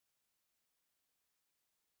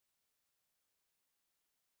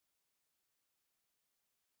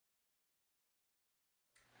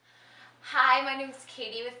Hi, my name is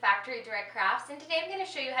Katie with Factory Direct Crafts, and today I'm going to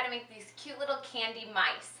show you how to make these cute little candy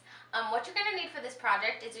mice. What you're going to need for this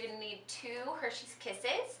project is you're going to need 2 Hershey's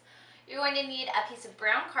Kisses. You're going to need a piece of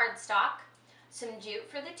brown cardstock, some jute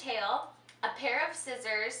for the tail, a pair of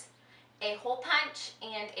scissors, a hole punch,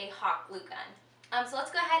 and a hot glue gun. So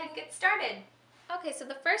let's go ahead and get started. Okay, so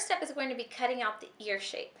the first step is going to be cutting out the ear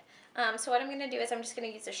shape. So what I'm going to do is I'm just going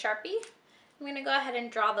to use a Sharpie. I'm going to go ahead and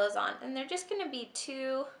draw those on, and they're just going to be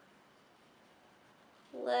 2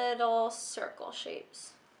 little circle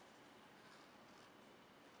shapes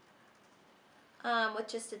with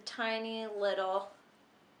just a tiny little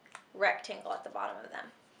rectangle at the bottom of them.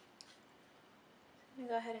 I'm going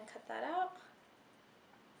to go ahead and cut that out.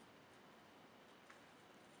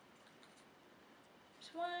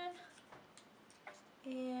 There's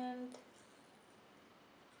 1 and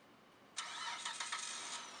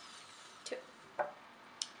 2.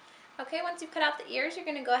 Okay, once you've cut out the ears, you're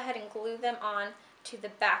going to go ahead and glue them on to the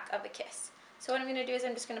back of a kiss. So what I'm going to do is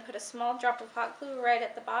I'm just going to put a small drop of hot glue right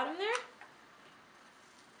at the bottom there.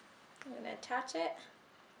 I'm going to attach it.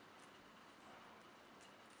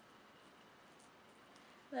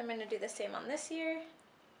 Then I'm going to do the same on this ear.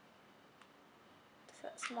 Just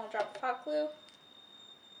that small drop of hot glue.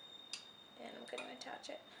 And I'm going to attach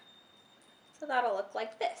it. So that'll look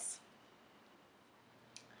like this.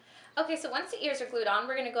 Okay, so once the ears are glued on,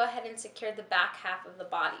 we're going to go ahead and secure the back half of the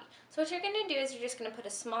body. So what you're going to do is you're just going to put a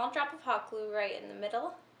small drop of hot glue right in the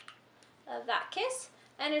middle of that kiss,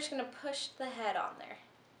 and you're just going to push the head on there.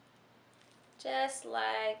 Just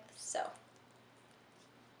like so.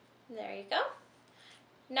 There you go.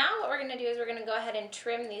 Now what we're going to do is we're going to go ahead and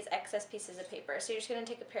trim these excess pieces of paper. So you're just going to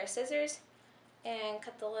take a pair of scissors and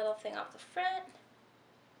cut the little thing off the front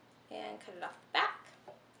and cut it off the back.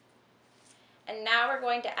 And now we're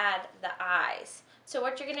going to add the eyes. So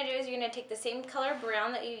what you're going to do is you're going to take the same color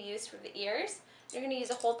brown that you used for the ears. You're going to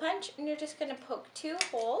use a hole punch, and you're just going to poke 2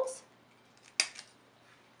 holes.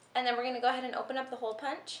 And then we're going to go ahead and open up the hole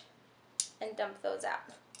punch and dump those out.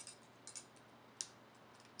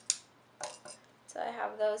 So I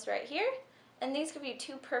have those right here. And these give you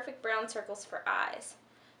 2 perfect brown circles for eyes.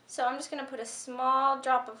 So I'm just going to put a small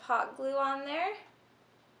drop of hot glue on there.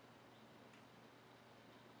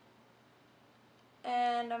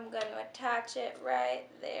 And I'm going to attach it right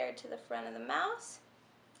there to the front of the mouse.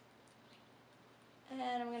 And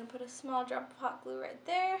I'm going to put a small drop of hot glue right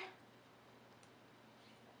there.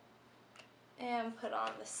 And put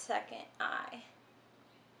on the second eye.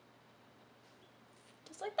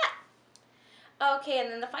 Just like that. Okay,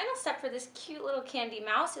 and then the final step for this cute little candy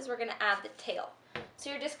mouse is we're going to add the tail.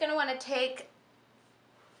 So you're just going to want to take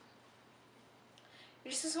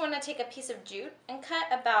a piece of jute and cut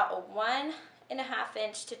about a 1.5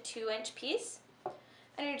 inch to 2 inch piece,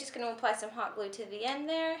 and you're just going to apply some hot glue to the end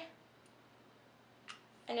there,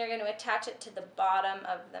 and you're going to attach it to the bottom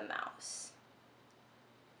of the mouse.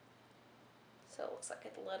 So it looks like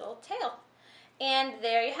a little tail. And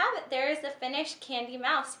there you have it. There is the finished candy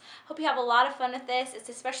mouse. Hope you have a lot of fun with this. It's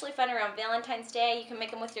especially fun around Valentine's Day. You can make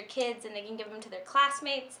them with your kids and they can give them to their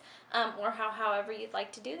classmates, or however you'd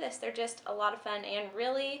like to do this. They're just a lot of fun and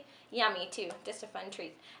really yummy too. Just a fun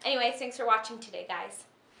treat. Anyways, thanks for watching today, guys.